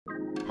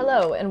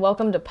Hello, and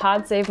welcome to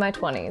Pod Save My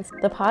 20s.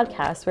 The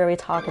podcast where we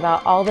talk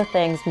about all the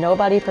things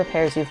nobody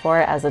prepares you for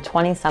as a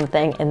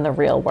 20-something in the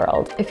real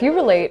world. If you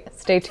relate,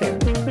 stay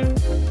tuned.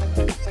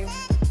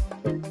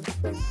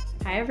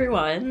 Hi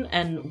everyone,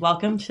 and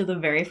welcome to the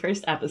very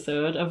first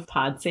episode of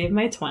Pod Save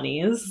My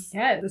 20s.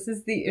 Yeah, this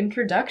is the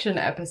introduction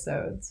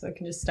episode, so I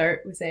can just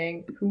start with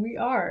saying who we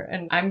are.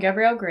 And I'm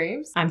Gabrielle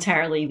Graves. I'm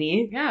Tara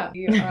Levy. Yeah,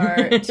 we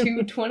are two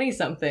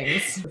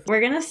 20-somethings.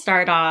 We're going to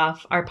start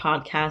off our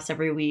podcast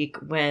every week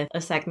with a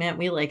segment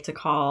we like to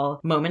call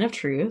Moment of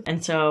Truth.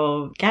 And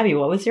so, Gabby,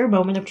 what was your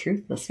moment of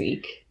truth this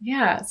week?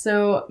 Yeah,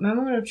 so my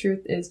moment of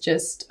truth is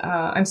just,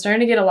 I'm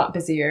starting to get a lot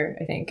busier,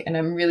 I think, and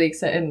I'm really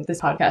excited. And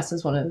this podcast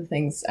is one of the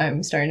things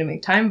I'm starting to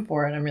make time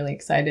for, and I'm really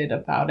excited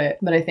about it.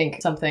 But I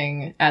think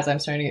something, as I'm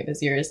starting to get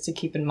busier, is to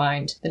keep in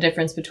mind the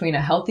difference between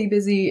a healthy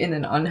busy and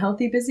an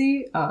unhealthy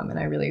busy. And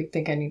I really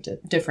think I need to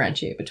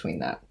differentiate between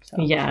that.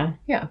 So, Yeah.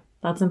 Yeah.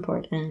 That's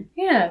important.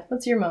 Yeah.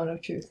 What's your moment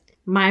of truth?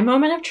 My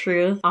moment of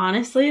truth,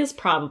 honestly, is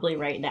probably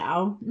right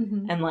now.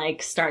 And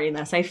like starting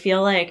this. I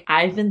feel like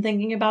I've been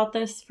thinking about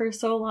this for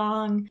so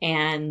long,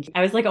 and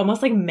I was like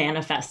almost like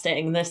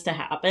manifesting this to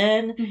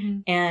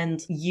happen.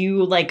 And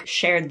you like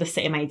shared the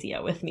same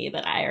idea with me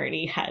that I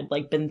already had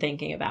like been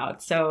thinking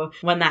about. So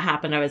when that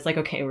happened, I was like,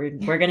 okay,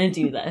 we're gonna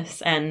do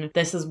this. And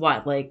this is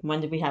what, like,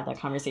 when did we have that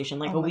conversation?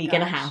 Like a week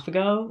and a half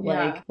ago?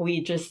 Yeah. Like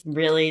we just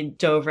really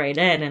dove right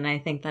in, and I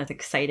think that's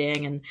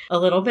exciting and a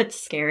little bit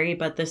scary,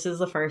 but this is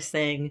the first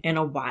thing in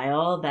a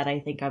while that I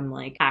think I'm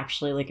like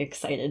actually like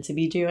excited to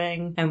be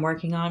doing and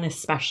working on,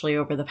 especially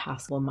over the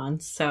past couple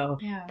months. So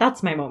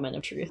that's my moment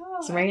of truth.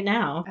 So right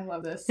now. I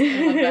love this. I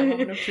love that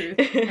moment of truth.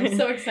 I'm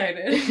so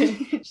excited.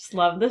 Just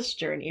love this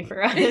journey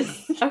for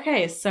us.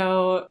 Okay,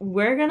 so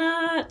we're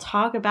gonna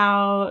talk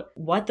about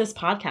what this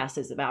podcast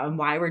is about and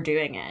why we're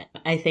doing it.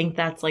 I think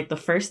that's like the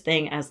first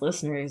thing as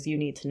listeners you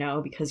need to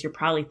know, because you're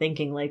probably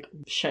thinking like,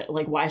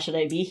 why should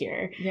I be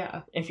here?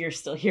 Yeah. If you're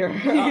still here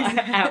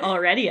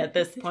already at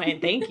this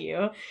point, thank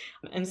you.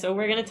 And so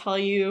we're going to tell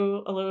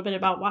you a little bit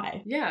about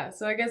why. Yeah.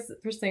 So I guess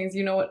first thing is,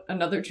 you know what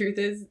another truth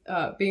is?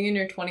 Being in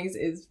your 20s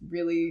is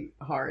really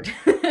hard.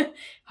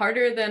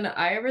 Harder than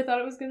I ever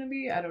thought it was going to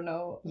be. I don't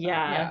know.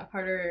 Yeah.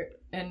 Harder.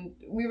 And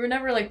we were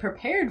never like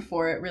prepared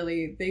for it,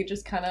 really. They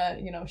just kind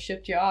of,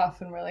 shipped you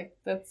off, and we're like,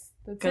 that's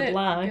Good it.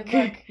 luck. Good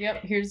luck.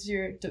 Yep. Here's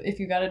if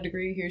you got a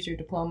degree, here's your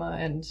diploma.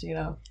 And,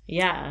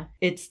 Yeah,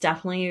 it's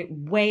definitely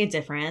way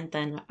different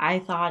than I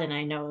thought. And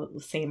I know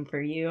the same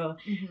for you.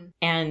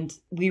 And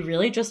we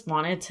really just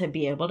wanted to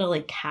be able to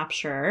like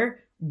capture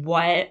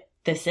what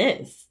this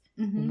is.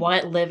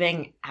 What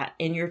living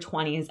in your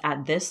 20s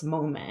at this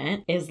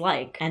moment is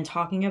like, and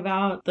talking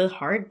about the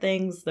hard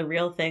things, the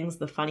real things,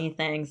 the funny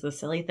things, the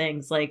silly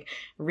things. Like,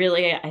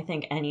 really, I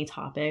think any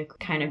topic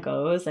kind of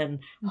goes. And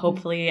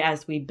hopefully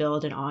as we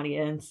build an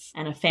audience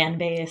and a fan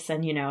base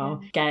and,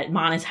 get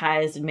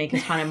monetized and make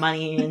a ton of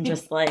money and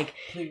just like,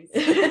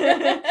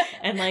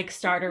 and like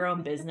start our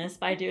own business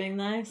by doing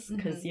this.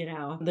 Because,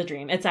 the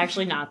dream, it's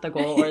actually not the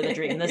goal or the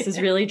dream. This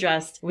is really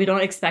just, we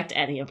don't expect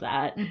any of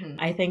that.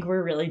 I think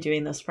we're really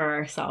doing this for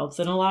ourselves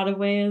in a lot of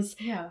ways.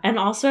 Yeah. And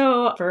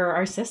also for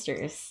our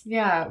sisters.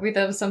 Yeah.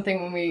 That was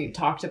something when we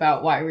talked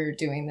about why we were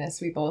doing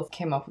this. We both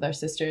came up with our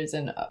sisters,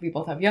 and we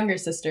both have younger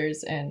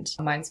sisters, and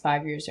mine's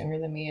 5 years younger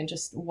than me, and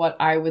just what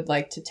I would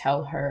like to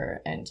tell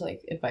her and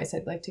like advice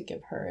I'd like to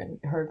give her and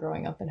her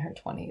growing up in her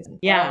 20s.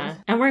 Yeah.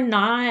 And we're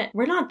not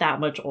that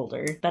much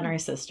older than our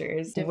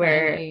sisters.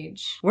 Different in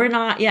age. We're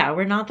not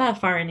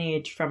that far in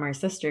age from our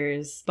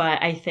sisters,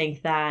 but I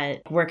think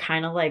that we're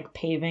kind of like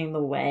paving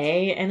the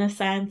way in a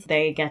sense.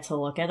 They get to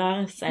look at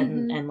us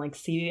and like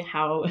see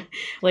how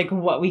like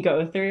what we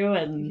go through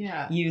and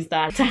use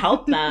that to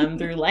help them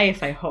through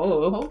life, I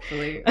hope.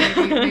 Hopefully.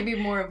 Maybe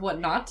more of what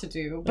not to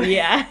do.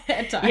 Yeah.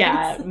 At times.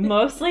 Yeah.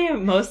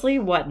 Mostly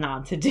what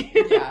not to do.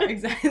 Yeah,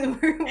 exactly.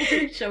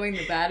 We're showing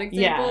the bad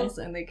examples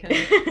and they can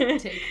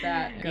take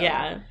that and go.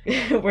 Yeah.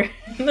 We're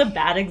the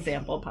bad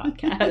example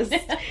podcast.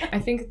 I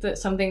think that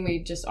something we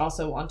just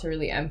also want to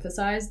really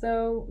emphasize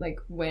though, like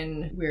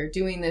when we're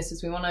doing this,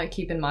 is we want to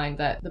keep in mind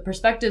that the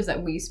perspectives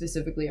that we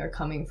specifically are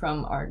coming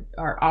from are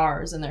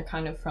ours, and they're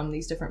kind of from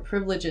these different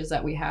privileges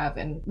that we have.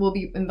 And we'll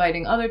be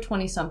inviting other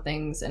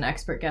 20-somethings and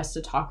expert guests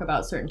to talk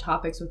about certain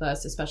topics with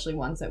us, especially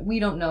ones that we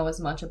don't know as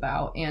much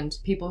about, and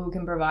people who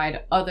can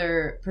provide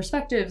other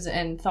perspectives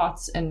and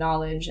thoughts and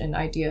knowledge and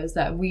ideas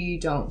that we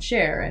don't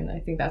share. And I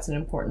think that's an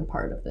important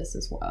part of this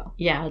as well.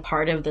 Yeah,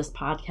 part of this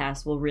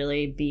podcast will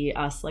really be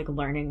us like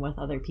learning with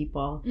other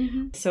people.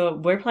 So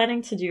we're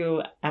planning to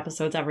do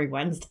episodes every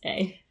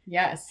Wednesday.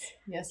 Yes,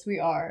 we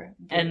are.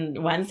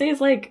 And Wednesday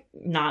is like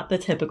not the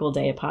typical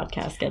day a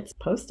podcast gets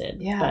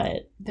posted. Yeah,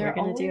 but they're we're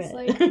gonna do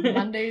always it. like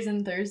Mondays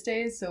and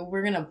Thursdays, so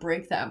we're gonna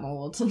break that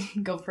mold.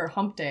 Go for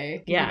hump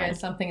day. Give you guys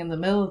something in the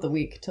middle of the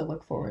week to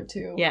look forward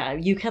to. Yeah,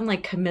 you can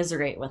like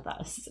commiserate with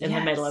us in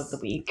the middle of the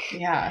week.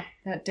 Yeah,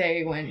 that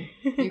day when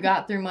you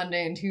got through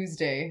Monday and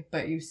Tuesday,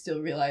 but you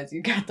still realize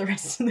you got the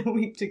rest of the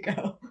week to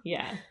go.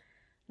 Yeah.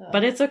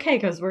 But it's okay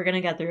because we're going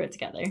to get through it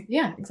together.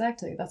 Yeah,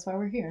 exactly. That's why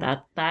we're here.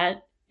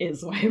 That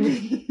is why we're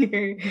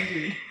here.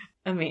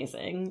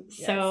 Amazing.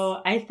 Yes.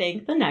 So I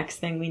think the next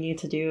thing we need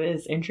to do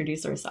is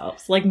introduce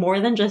ourselves, like more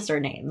than just our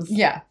names.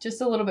 Yeah,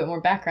 just a little bit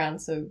more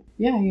background. So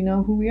yeah, you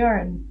know who we are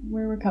and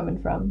where we're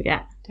coming from.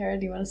 Yeah. Tara,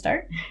 do you want to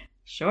start?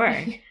 Sure.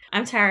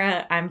 I'm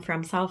Tara. I'm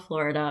from South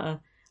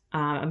Florida.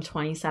 I'm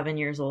 27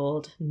 years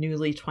old,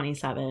 newly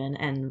 27,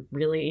 and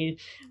really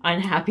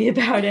unhappy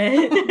about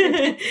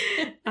it.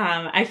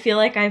 I feel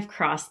like I've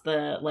crossed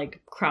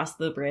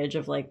the bridge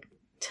of like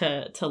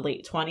to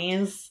late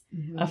 20s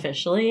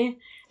officially,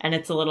 and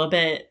it's a little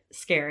bit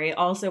scary.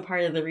 Also,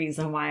 part of the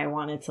reason why I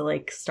wanted to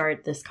like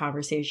start this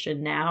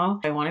conversation now,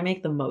 I want to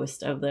make the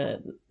most of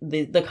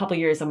the couple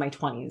years of my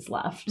 20s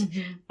left,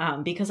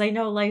 because I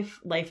know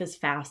life is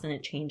fast and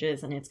it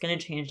changes, and it's going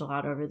to change a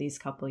lot over these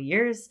couple of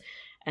years.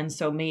 And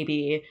so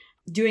maybe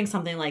doing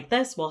something like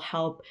this will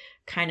help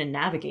kind of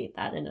navigate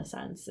that, in a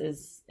sense,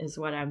 is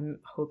what I'm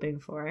hoping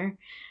for.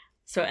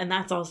 So, and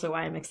that's also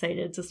why I'm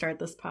excited to start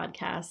this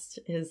podcast,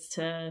 is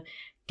to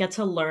get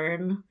to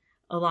learn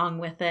along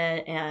with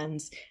it, and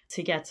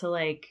to get to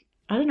like,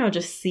 I don't know,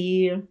 just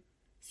see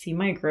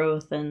my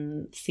growth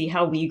and see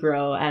how we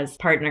grow as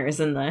partners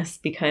in this,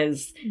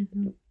 because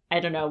I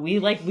don't know, we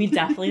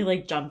definitely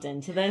like jumped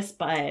into this,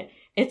 but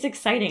it's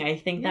exciting. I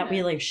think that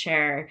we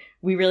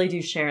really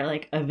do share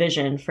like a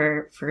vision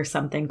for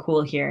something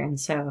cool here. And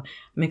so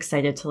I'm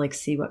excited to like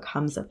see what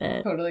comes of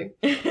it. Totally.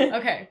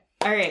 Okay.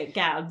 All right,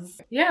 Gabs.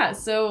 Yeah,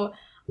 so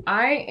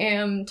I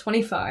am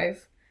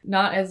 25,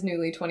 not as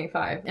newly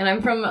 25, and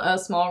I'm from a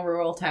small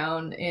rural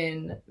town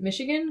in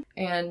Michigan,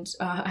 and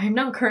I'm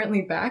now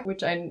currently back,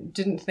 which I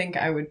didn't think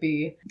I would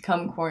be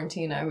come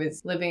quarantine. I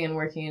was living and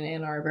working in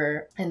Ann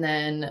Arbor, and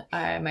then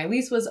my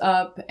lease was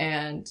up,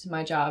 and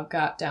my job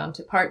got down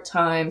to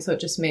part-time, so it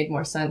just made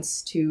more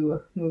sense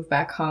to move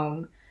back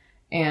home.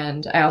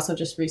 And I also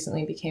just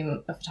recently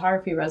became a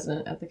photography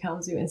resident at the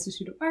Kalamazoo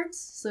Institute of Arts,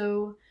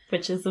 so...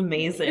 Which is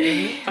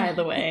amazing, by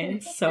the way.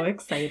 It's so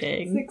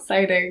exciting. It's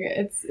exciting.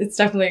 It's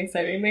definitely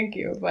exciting. Thank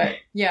you. But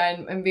yeah,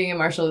 and being a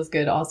marshal is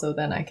good also.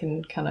 Then I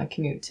can kind of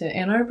commute to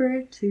Ann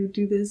Arbor to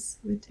do this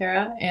with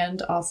Tara,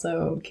 and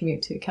also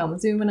commute to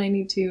Kalamazoo when I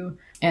need to,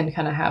 and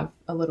kind of have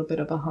a little bit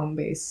of a home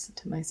base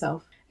to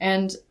myself.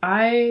 And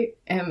I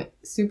am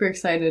super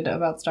excited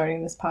about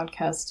starting this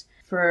podcast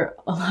for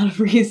a lot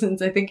of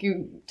reasons. I think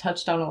you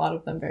touched on a lot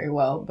of them very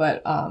well,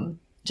 but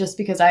just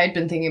because I had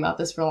been thinking about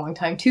this for a long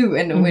time too.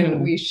 And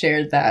when we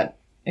shared that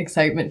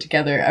excitement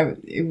together,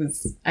 it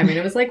was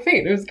like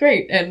fate. It was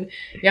great. And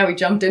yeah, we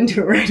jumped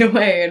into it right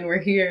away, and we're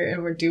here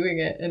and we're doing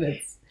it. And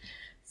it's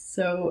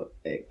so,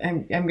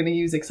 I'm going to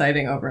use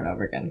exciting over and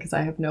over again because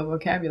I have no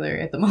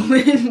vocabulary at the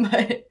moment.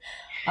 But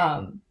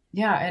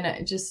yeah,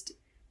 and just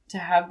to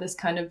have this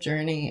kind of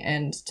journey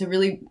and to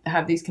really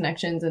have these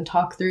connections and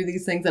talk through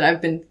these things that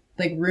I've been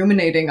like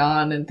ruminating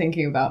on and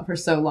thinking about for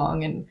so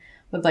long, and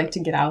would like to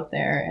get out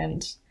there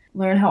and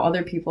learn how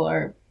other people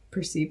are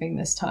perceiving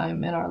this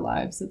time in our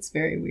lives. It's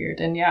very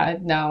weird. And yeah,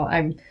 now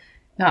I'm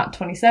not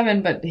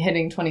 27, but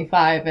hitting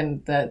 25,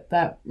 and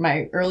that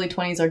my early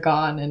 20s are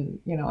gone, and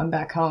you know, I'm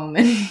back home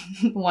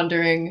and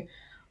wondering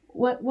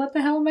what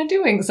the hell am I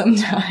doing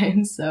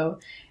sometimes. So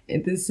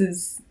this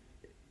is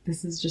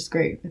just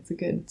great. It's a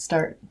good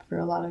start for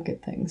a lot of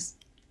good things.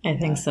 I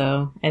think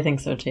so. I think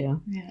so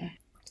too. Yeah.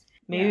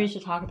 Maybe we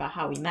should talk about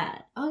how we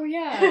met. Oh,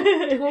 yeah.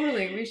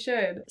 Totally. We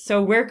should.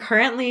 So we're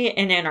currently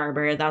in Ann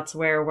Arbor. That's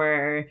where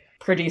we're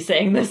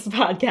producing this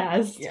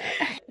podcast. Yeah.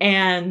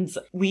 And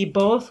we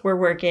both were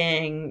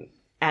working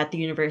at the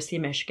University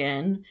of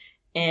Michigan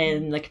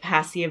in the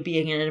capacity of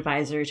being an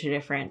advisor to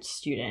different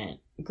student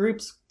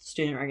groups,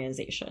 student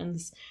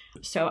organizations.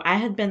 So I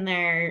had been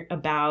there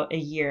about a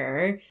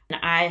year,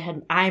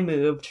 and I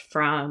moved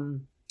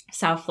from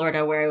South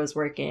Florida, where I was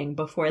working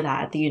before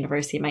that at the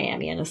University of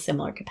Miami in a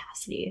similar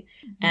capacity.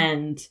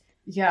 And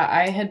yeah,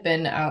 I had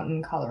been out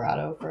in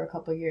Colorado for a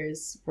couple of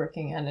years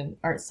working at an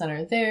art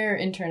center there,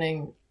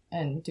 interning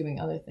and doing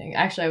other things.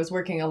 Actually, I was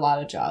working a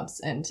lot of jobs,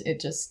 and it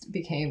just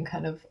became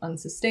kind of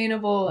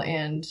unsustainable.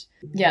 And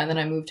yeah, and then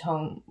I moved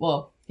home.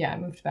 Well, yeah, I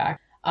moved back.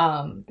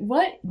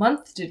 What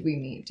month did we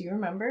meet? Do you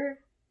remember?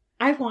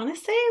 I want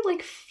to say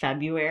like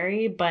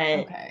February,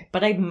 but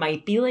I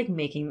might be like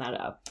making that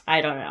up. I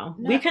don't know.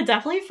 No. We could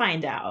definitely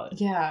find out.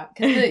 Yeah,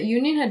 because the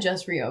union had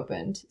just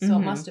reopened, so it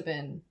must have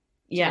been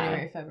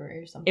January, February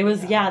or something. It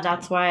was, yeah,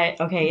 that's why.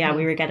 Okay, yeah,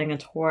 we were getting a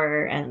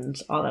tour and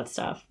all that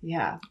stuff.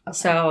 Yeah. Okay.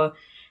 So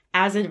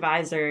as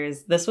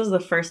advisors, this was the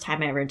first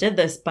time I ever did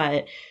this,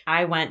 but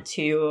I went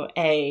to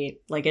a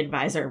like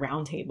advisor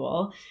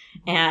roundtable,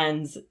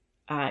 and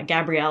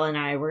Gabrielle and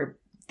I were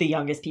the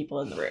youngest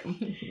people in the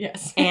room.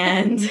 Yes.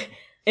 And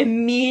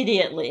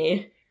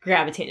immediately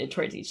gravitated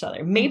towards each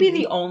other. Maybe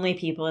the only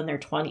people in their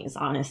 20s,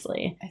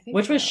 honestly,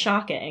 which was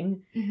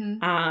shocking.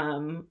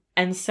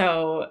 And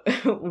so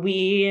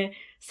we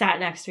sat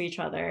next to each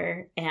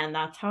other, and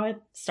that's how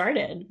it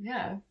started.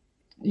 Yeah.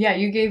 Yeah,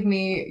 you gave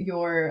me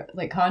your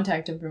like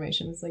contact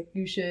information. It's like,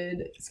 you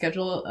should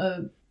schedule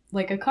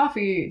a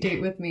coffee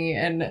date with me,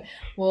 and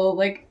we'll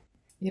like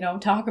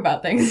talk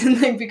about things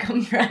and like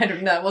become friends. I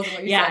don't know, that wasn't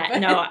what you said. Yeah,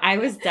 no, I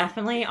was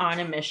definitely on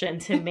a mission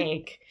to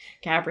make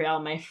Gabrielle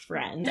my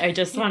friend. I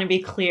just want to be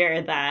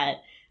clear that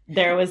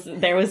there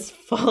was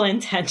full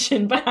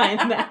intention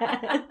behind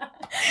that.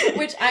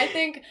 Which I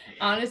think,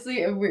 honestly,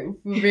 if we're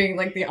being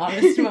like the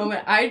honest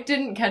moment, I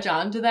didn't catch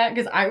on to that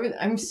because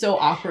I'm so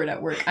awkward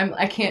at work.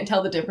 I can't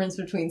tell the difference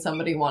between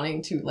somebody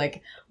wanting to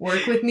like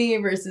work with me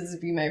versus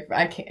be my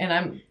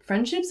friend.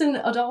 Friendships in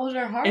adulthood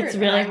are hard. It's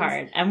really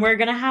hard, and we're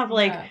gonna have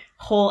like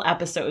whole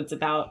episodes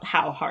about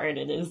how hard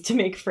it is to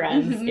make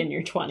friends in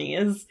your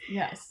 20s.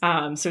 Yes.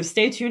 So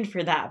stay tuned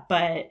for that.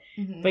 But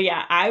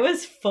yeah, I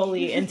was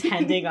fully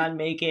intending on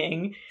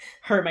making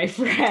her my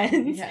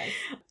friend. Yes.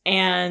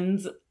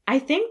 And I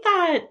think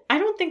that I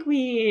don't think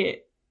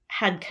we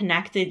had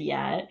connected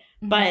yet,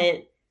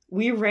 but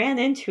we ran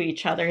into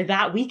each other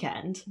that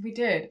weekend. We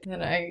did.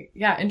 And I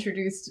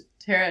introduced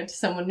Tara to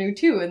someone new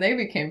too, and they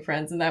became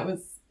friends, and it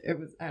was I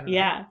don't know.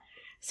 Yeah.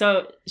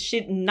 So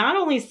she not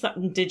only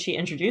did she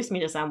introduce me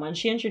to someone,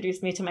 she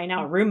introduced me to my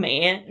now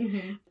roommate.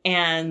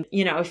 And,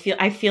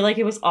 I feel like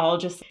it was all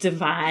just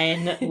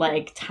divine,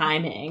 like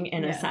timing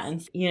in a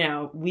sense.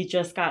 We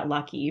just got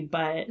lucky,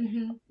 but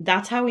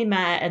that's how we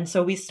met. And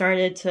so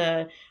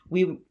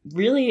we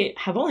really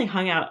have only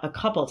hung out a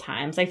couple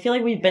times. I feel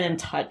like we've been in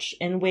touch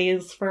in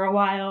ways for a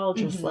while,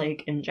 just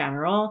like in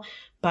general.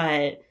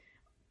 But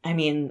I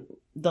mean,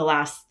 the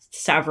last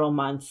several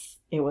months,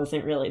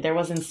 there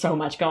wasn't so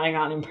much going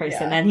on in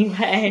person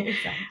anyway.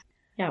 Exactly.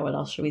 Yeah, what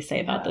else should we say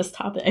about this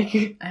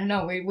topic? I don't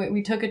know.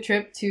 We took a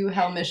trip to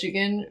Hell,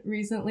 Michigan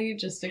recently,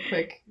 just a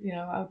quick,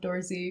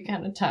 outdoorsy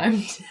kind of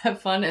time to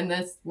have fun. And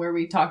that's where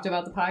we talked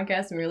about the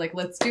podcast and we were like,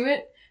 let's do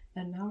it.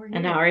 And now we're here.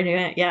 And now we're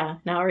doing it. Yeah,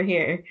 now we're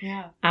here.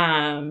 Yeah.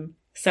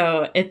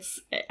 So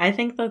I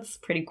think that's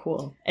pretty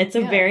cool. It's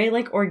a very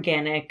like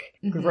organic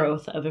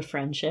growth of a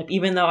friendship,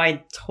 even though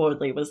I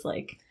totally was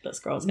like, this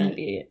girl's going to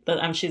be,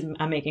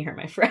 I'm making her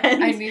my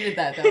friend. I needed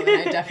that though.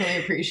 And I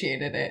definitely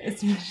appreciated it.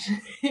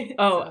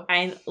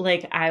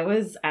 I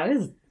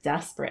was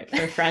desperate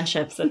for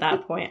friendships at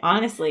that point.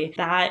 Honestly,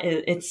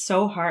 it's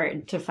so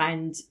hard to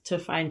find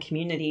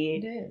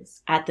community. It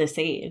is. At this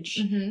age.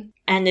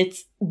 And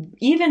it's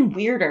even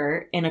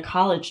weirder in a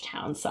college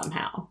town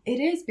somehow. It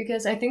is,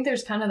 because I think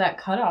there's kind of that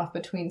cutoff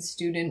between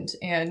student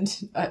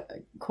and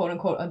quote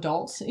unquote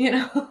adult,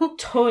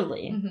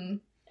 Totally.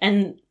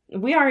 And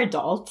we are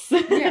adults.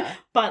 Yeah.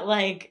 But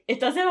like it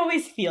doesn't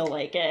always feel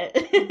like it.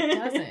 It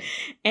doesn't.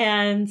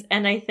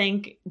 And I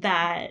think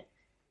that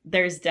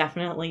there's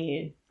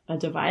definitely a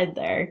divide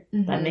there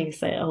that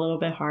makes it a little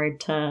bit hard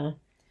to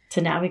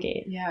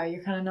navigate. Yeah,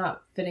 you're kind of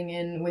not fitting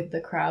in with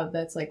the crowd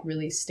that's like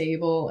really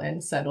stable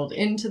and settled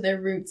into their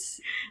roots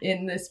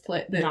in this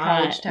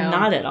college town.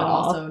 Not at but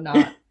all. Also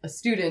not a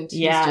student who's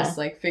Yeah. just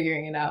like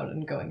figuring it out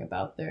and going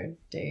about their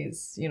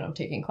days,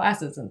 taking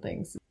classes and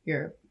things.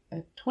 You're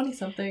a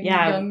 20-something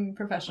young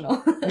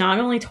professional. Not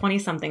only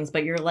 20-somethings,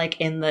 but you're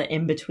like in the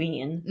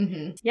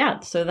in-between. Yeah,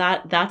 so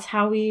that's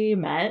how we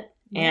met.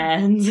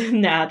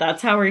 And now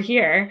that's how we're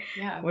here,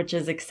 which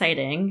is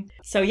exciting.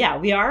 So yeah,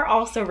 we are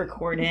also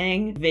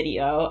recording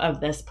video of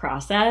this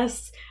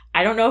process.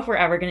 I don't know if we're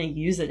ever going to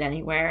use it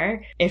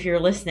anywhere. If you're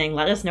listening,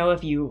 let us know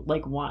if you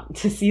like want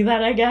to see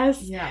that, I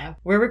guess. Yeah.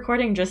 We're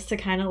recording just to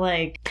kind of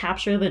like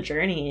capture the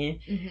journey,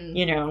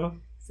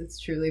 It's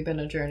truly been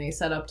a journey.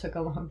 Setup took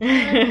a long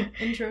time.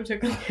 Intro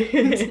took a long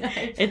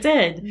time. It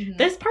did.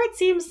 This part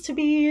seems to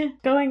be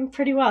going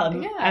pretty well.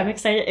 I'm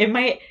excited.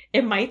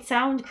 It might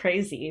sound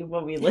crazy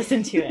when we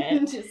listen to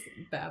it. Just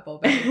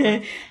babble.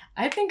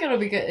 I think it'll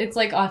be good. It's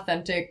like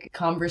authentic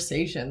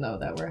conversation though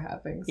that we're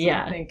having. So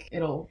I think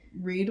it'll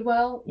read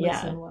well,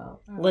 listen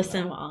well.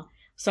 Listen well.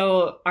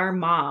 So our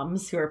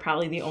moms, who are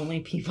probably the only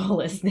people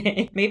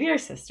listening, maybe our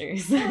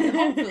sisters.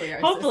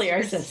 Hopefully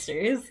our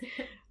sisters.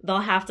 You'll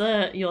have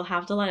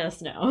to let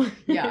us know.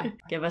 Yeah.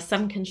 Give us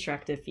some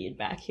constructive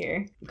feedback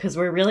here, because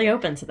we're really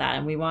open to that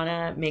and we want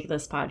to make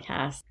this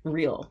podcast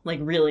real, like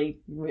really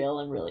real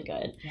and really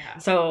good. Yeah.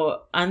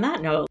 So on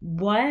that note,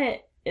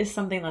 what is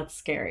something that's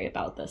scary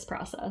about this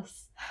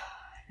process?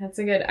 I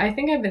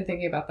think I've been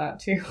thinking about that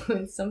too.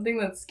 It's something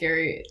that's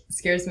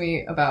scares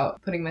me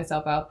about putting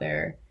myself out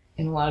there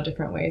in a lot of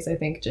different ways. I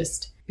think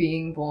just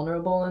being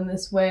vulnerable in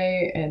this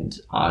way and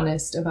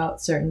honest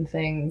about certain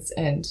things.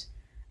 And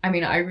I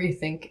mean, I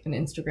rethink an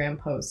Instagram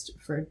post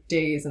for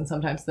days and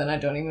sometimes then I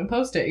don't even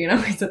post it,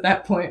 because at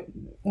that point,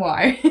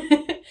 why?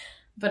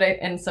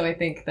 So I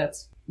think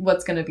that's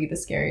what's going to be the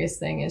scariest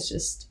thing, is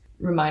just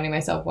reminding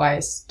myself why I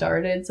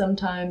started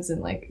sometimes,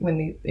 and like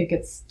when it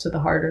gets to the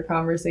harder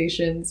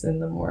conversations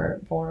and the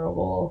more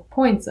vulnerable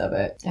points of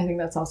it. I think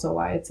that's also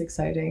why it's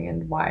exciting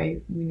and why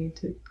we need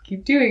to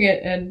keep doing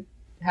it and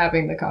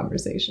having the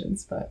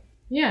conversations. But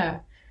yeah,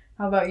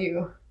 how about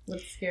you?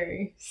 What's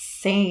scary?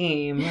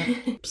 Same.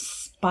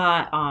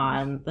 Spot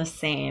on. The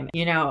same.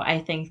 I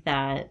think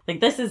that like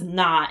this is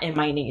not in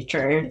my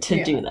nature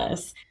to do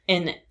this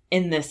in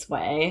this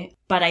way,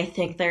 but I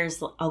think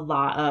there's a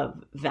lot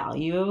of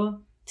value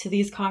to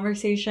these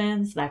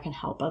conversations that can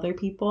help other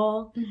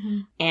people.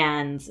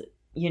 And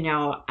you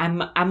know,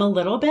 I'm a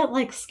little bit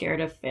like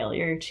scared of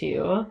failure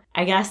too.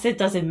 I guess it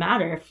doesn't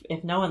matter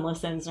if no one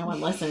listens, no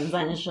one listens,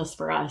 then it's just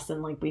for us.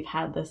 And like we've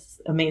had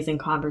this amazing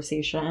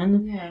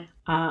conversation,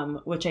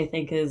 which I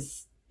think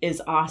is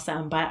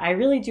awesome. But I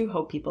really do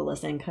hope people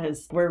listen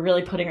because we're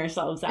really putting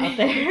ourselves out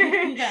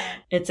there. Yeah.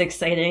 It's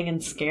exciting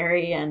and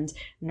scary and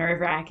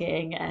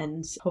nerve-wracking,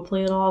 and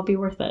hopefully it'll all be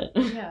worth it.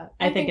 Yeah.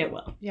 I think it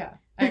will. Yeah.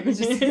 I was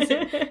just gonna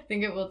say, I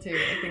think it will too.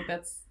 I think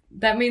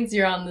that means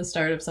you're on the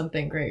start of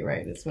something great,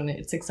 right? It's when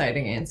it's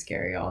exciting and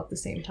scary all at the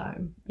same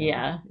time.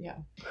 Yeah. Yeah.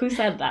 Who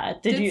said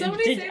that? Did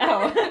somebody say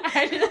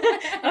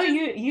that?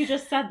 You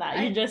just said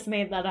that. You just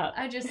made that up.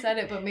 I just said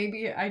it, but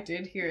maybe I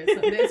did hear it.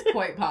 So it's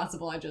quite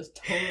possible I just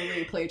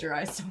totally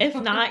plagiarized. If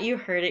not, you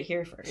heard it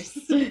here first.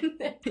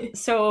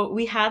 So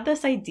we had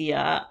this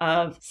idea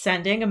of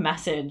sending a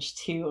message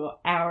to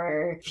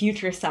our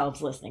future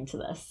selves listening to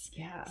this.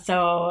 Yeah.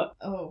 So,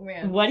 oh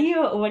man, what do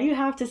you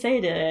have to say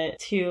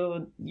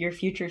to your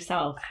future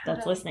self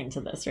that's listening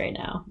to this right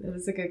now? It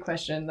was a good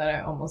question that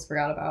I almost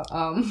forgot about.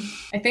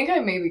 I think I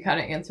maybe kind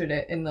of answered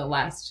it in the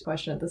last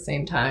question at the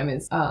same time.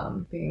 Is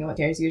being what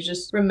cares you,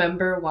 just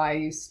remember why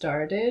you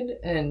started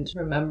and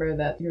remember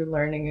that you're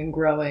learning and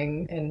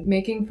growing and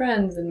making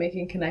friends and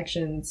making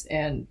connections,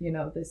 and you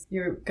know this,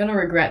 you're gonna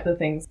regret the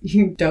things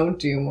you don't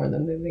do more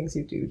than the things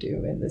you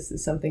do, and this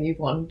is something you've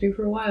wanted to do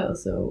for a while,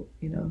 so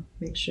you know,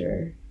 make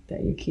sure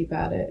that you keep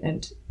at it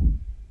and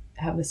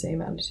have the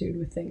same attitude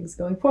with things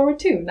going forward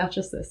too, not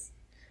just this.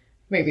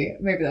 Maybe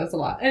that was a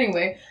lot.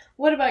 Anyway,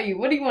 what about you?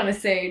 What do you want to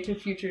say to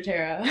future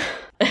Tara?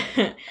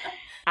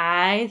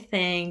 I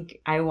think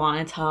I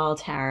want to tell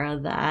Tara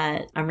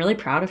that I'm really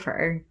proud of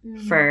her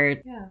for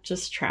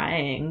just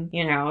trying.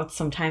 You know,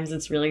 sometimes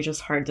it's really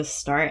just hard to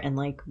start, and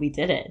like we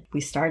did it.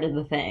 We started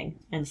the thing.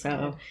 And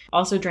so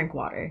also drink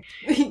water.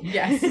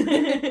 Yes.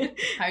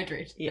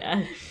 Hydrate.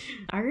 Yeah.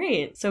 All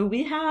right. So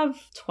we have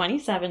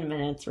 27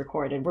 minutes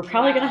recorded. We're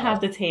probably going to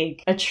have to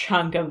take a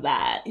chunk of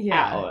that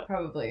out.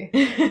 Probably.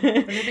 But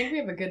I think we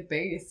have a good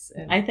base.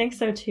 And I think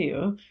so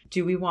too.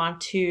 Do we want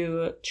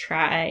to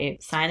try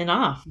signing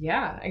off?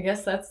 Yeah. I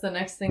guess that's the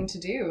next thing to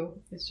do.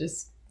 It's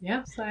just,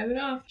 sign it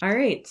off. All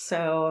right.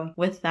 So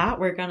with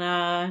that, we're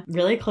gonna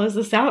really close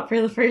this out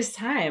for the first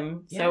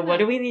time. Yeah. So what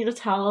do we need to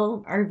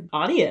tell our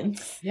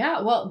audience?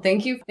 Yeah. Well,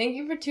 thank you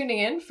for tuning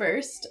in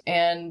first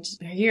and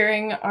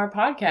hearing our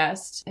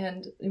podcast.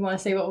 And you want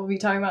to say what we'll be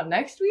talking about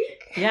next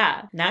week?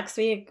 Yeah. Next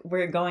week,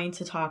 we're going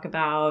to talk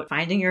about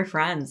finding your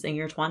friends in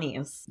your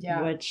 20s,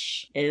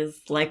 which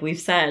is, like we've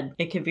said,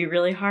 it can be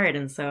really hard.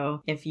 And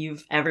so if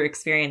you've ever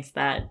experienced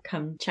that,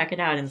 come check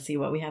it out and see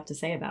what we have to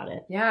say about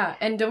it. Yeah.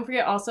 And don't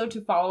forget also to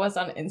follow us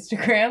on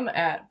Instagram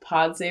at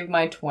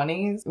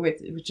PodSaveMy20s,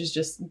 which is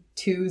just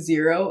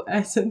 20s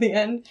at the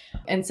end.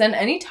 And send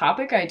any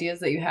topic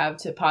ideas that you have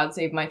to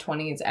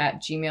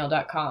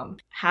podsavemy20s@gmail.com.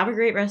 Have a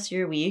great rest of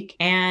your week.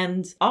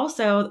 And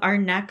also, our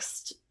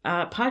next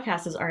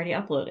podcast is already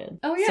uploaded.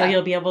 Oh, yeah. So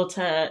you'll be able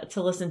to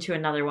listen to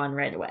another one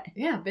right away.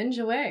 Yeah, binge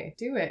away.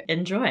 Do it.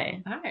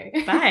 Enjoy. Bye.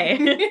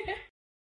 Bye.